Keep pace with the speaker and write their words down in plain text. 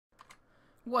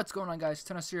What's going on, guys?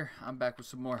 Tennis here. I'm back with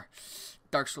some more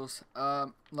Dark Souls.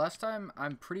 Last time,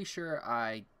 I'm pretty sure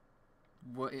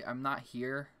I'm not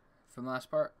here from the last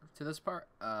part to this part.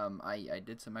 I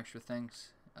did some extra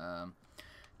things. Can't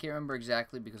remember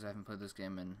exactly because I haven't played this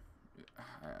game in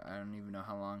I don't even know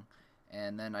how long.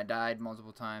 And then I died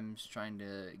multiple times trying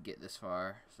to get this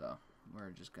far. So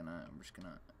we're just gonna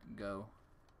go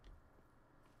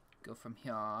from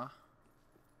here.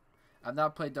 I've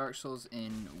not played Dark Souls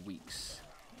in weeks.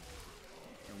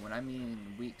 And when I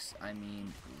mean weeks, I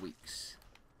mean weeks.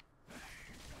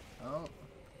 Oh.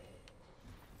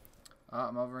 Oh,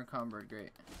 I'm over encumbered.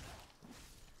 Great.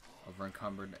 Over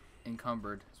encumbered.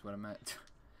 Encumbered is what I meant.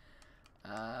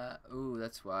 Ooh,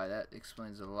 that's why. That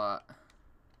explains a lot.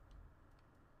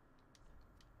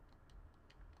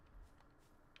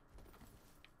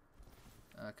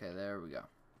 Okay, there we go.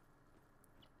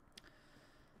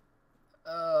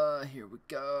 Here we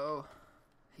go.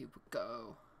 Here we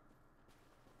go.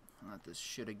 Not this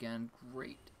shit again.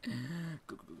 Great.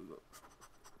 Go, go, go, go, go.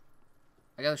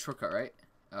 I got a shortcut, right?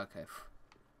 Okay.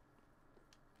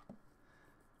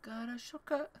 Got a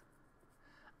shortcut.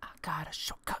 I got a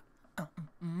shortcut.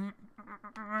 Can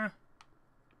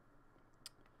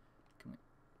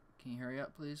you hurry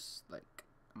up, please? Like,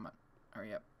 come on.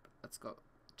 Hurry up. Let's go.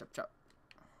 Chop, chop.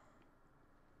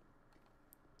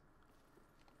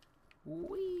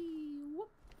 Wee, whoop.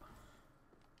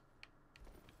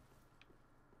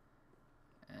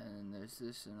 And there's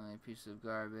this annoying piece of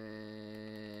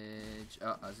garbage.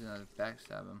 Oh, I was gonna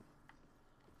backstab him.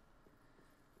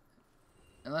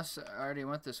 Unless I already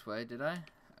went this way, did I?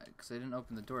 Because I didn't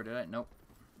open the door, did I? Nope.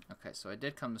 Okay, so I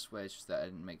did come this way, it's just that I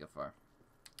didn't make it far.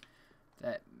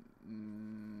 That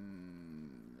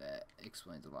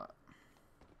explains a lot.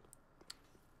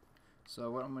 So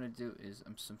what I'm going to do is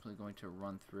I'm simply going to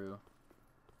run through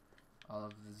all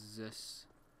of this.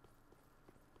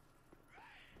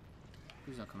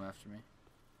 Please don't come after me.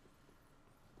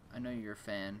 I know you're a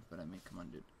fan, but I mean, come on,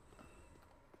 dude.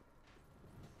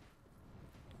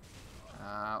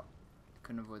 Ow.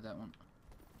 Couldn't avoid that one.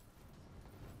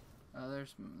 Oh,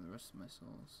 there's the rest of my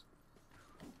souls.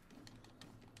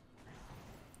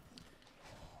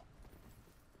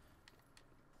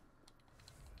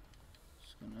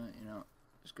 Just gonna,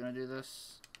 just gonna do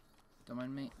this. Don't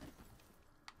mind me.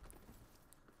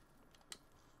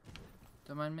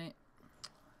 Don't mind me.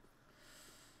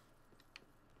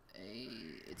 Hey,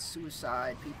 it's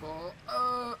suicide, people.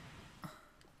 Oh,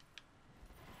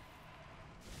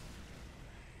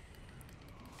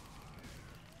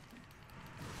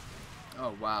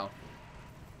 wow.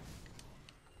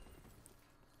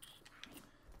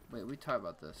 Wait, we talk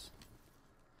about this.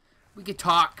 We can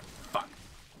talk. Fuck.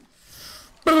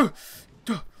 Open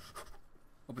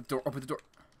the door. Open the door.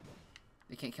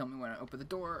 They can't kill me when I open the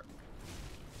door.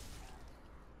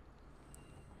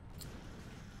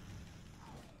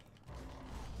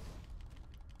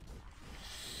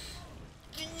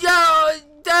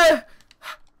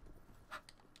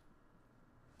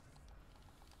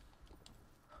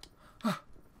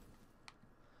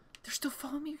 They're still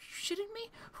following me? Are you shitting me?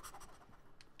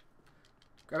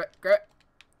 Grab it, grab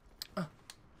it.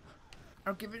 I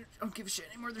don't give a shit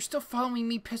anymore. They're still following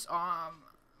me. Piss off.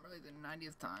 Really, the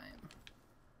 90th time.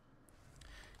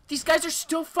 These guys are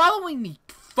still following me.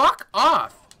 Fuck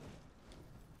off.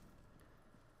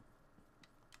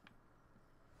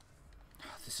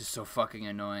 This is so fucking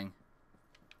annoying.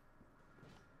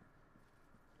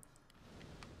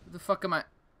 Who the fuck am I?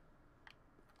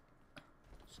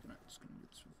 Just gonna do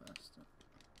this real fast.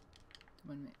 Don't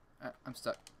mind me. I'm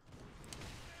stuck.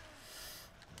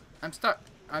 I'm stuck.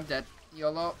 I'm dead.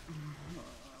 YOLO.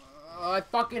 Oh, I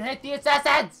fucking hate the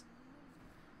assassins!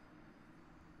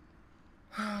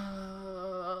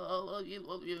 I love you,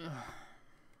 love you.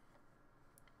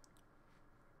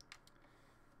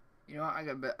 You know what? I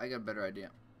got a better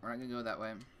idea. We're not gonna go that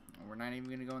way. We're not even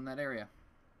gonna go in that area.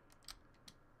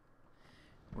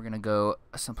 We're gonna go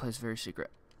someplace very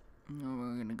secret. We're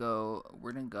gonna go.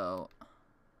 Where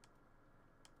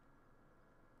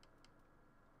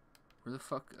the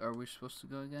fuck are we supposed to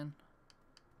go again?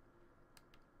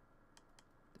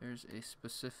 There's a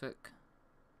specific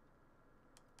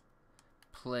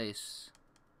place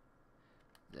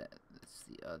that's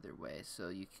the other way. So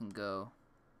you can go.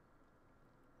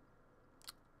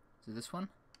 Is it this one?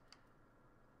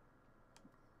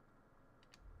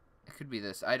 It could be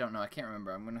this. I don't know. I can't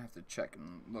remember. I'm gonna have to check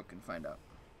and look and find out.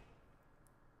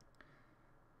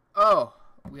 Oh!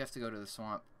 We have to go to the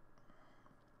swamp.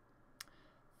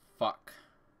 Fuck.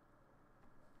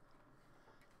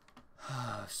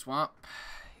 Swamp.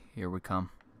 Here we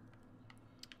come.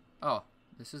 Oh,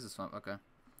 this is the swamp. Okay.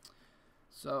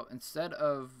 So instead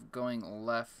of going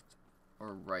left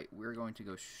or right, we're going to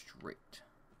go straight.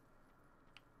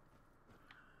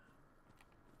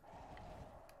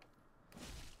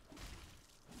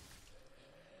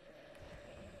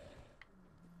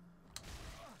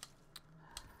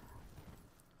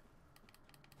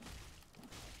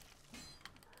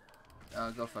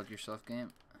 Go fuck yourself,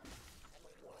 game.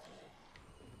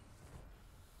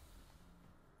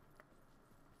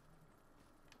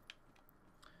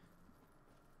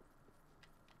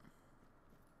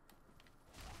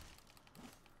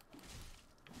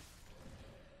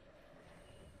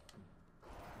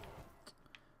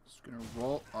 Just gonna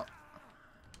roll up.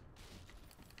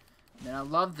 Man, I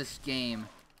love this game.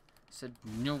 Said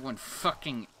no one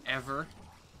fucking ever.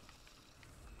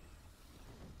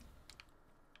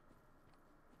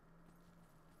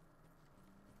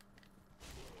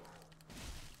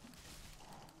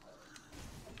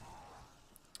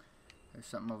 There's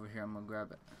something over here. I'm gonna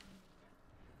grab it.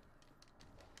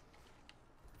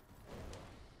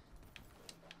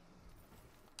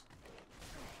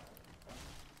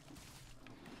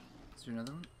 Is there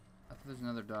another one? I thought there's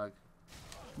another dog.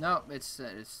 No, it's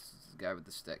the guy with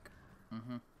the stick.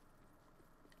 Mm-hmm.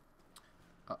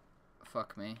 Oh,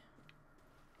 fuck me.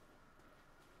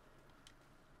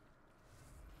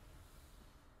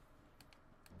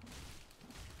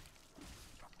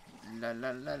 La la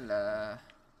la la.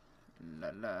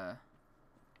 La la.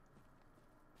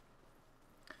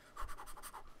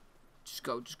 Just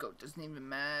go, just go. Doesn't even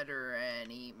matter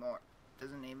anymore.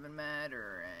 Doesn't even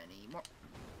matter anymore.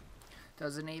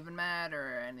 Doesn't even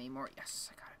matter anymore. Yes,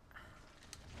 I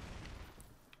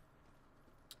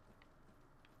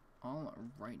got it.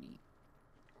 Alrighty.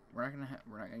 We're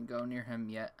not gonna go near him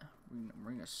yet.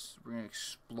 We're gonna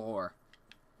explore.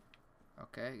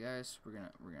 Okay, guys, we're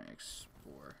gonna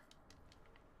explore.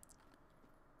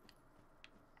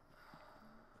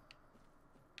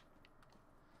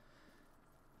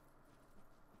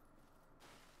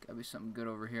 Gotta be something good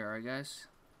over here, alright, guys?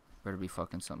 Better be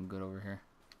fucking something good over here.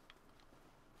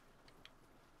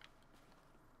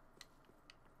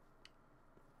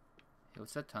 Hey,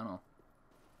 what's that tunnel?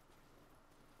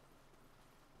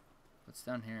 What's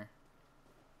down here?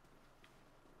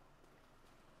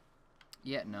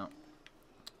 Yeah, no.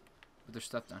 But there's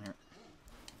stuff down here.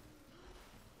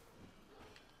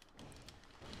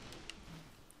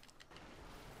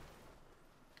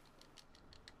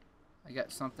 I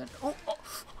got something. Oh! Oh.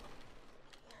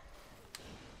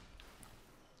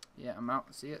 Yeah, I'm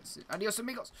out. See it? See it. Adios,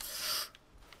 amigos!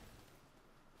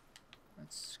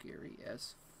 That's scary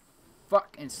as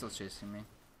fuck. And it's still chasing me.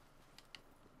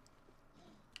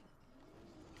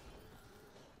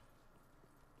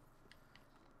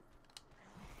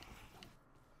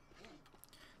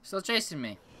 Still chasing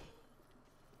me.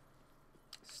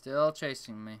 Still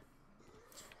chasing me.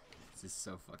 This is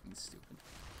so fucking stupid.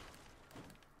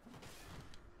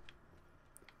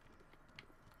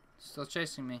 Still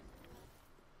chasing me.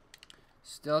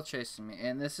 Still chasing me.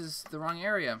 And this is the wrong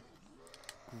area.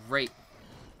 Great.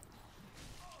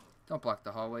 Don't block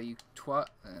the hallway, you twat.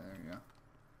 There you go.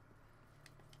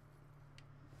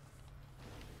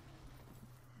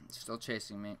 Still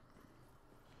chasing me.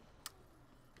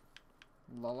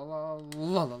 La la la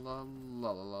la la la la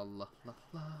la la la la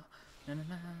la na na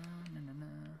na na na na.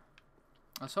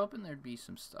 I was hoping there'd be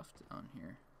some stuff down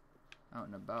here, out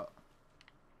and about.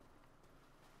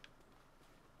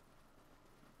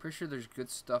 Pretty sure there's good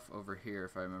stuff over here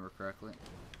if I remember correctly.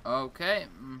 Okay.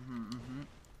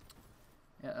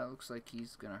 Yeah, that looks like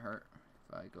he's gonna hurt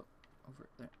if I go over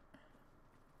there.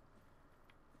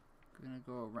 Gonna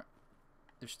go around.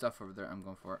 There's stuff over there. I'm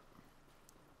going for it.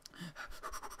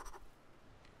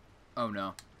 Oh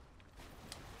no.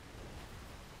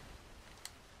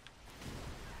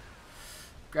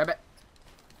 Grab it.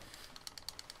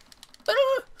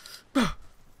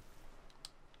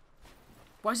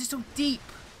 Why is it so deep?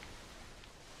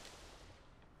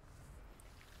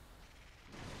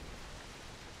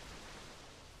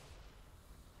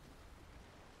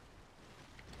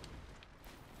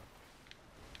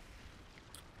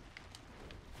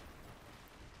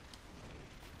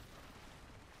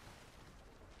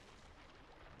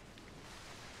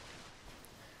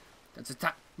 That's the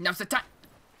time. Now's the time.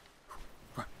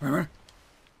 No,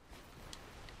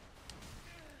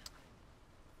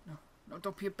 no,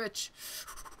 don't be a bitch.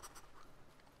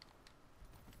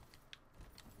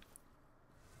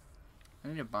 I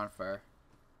need a bonfire.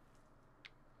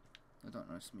 No, don't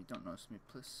notice me. Don't notice me,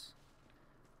 please.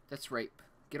 That's rape.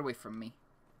 Get away from me.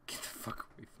 Get the fuck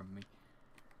away from me.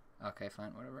 Okay,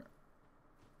 fine, whatever.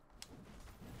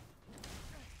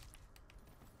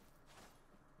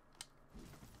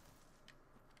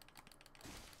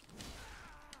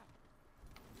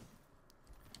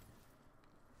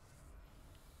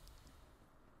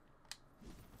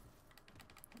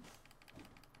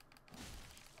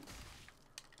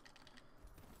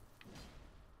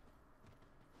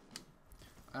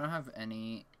 I don't have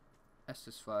any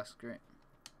Estus flask, great.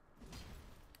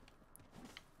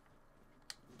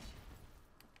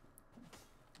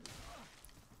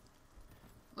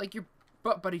 Like your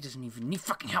butt buddy doesn't even need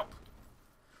fucking help.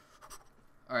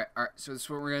 All right. So this is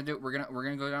what we're gonna do. We're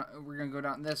gonna go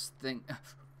down this thing.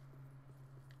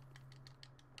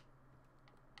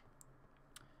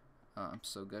 Oh, I'm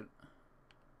so good.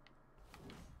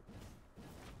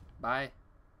 Bye.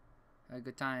 Have a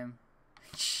good time.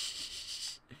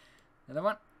 Another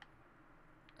one.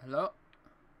 Hello.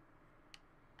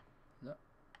 Hello.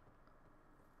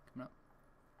 Coming up.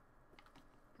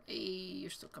 Hey, you're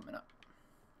still coming up.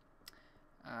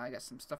 I got some stuff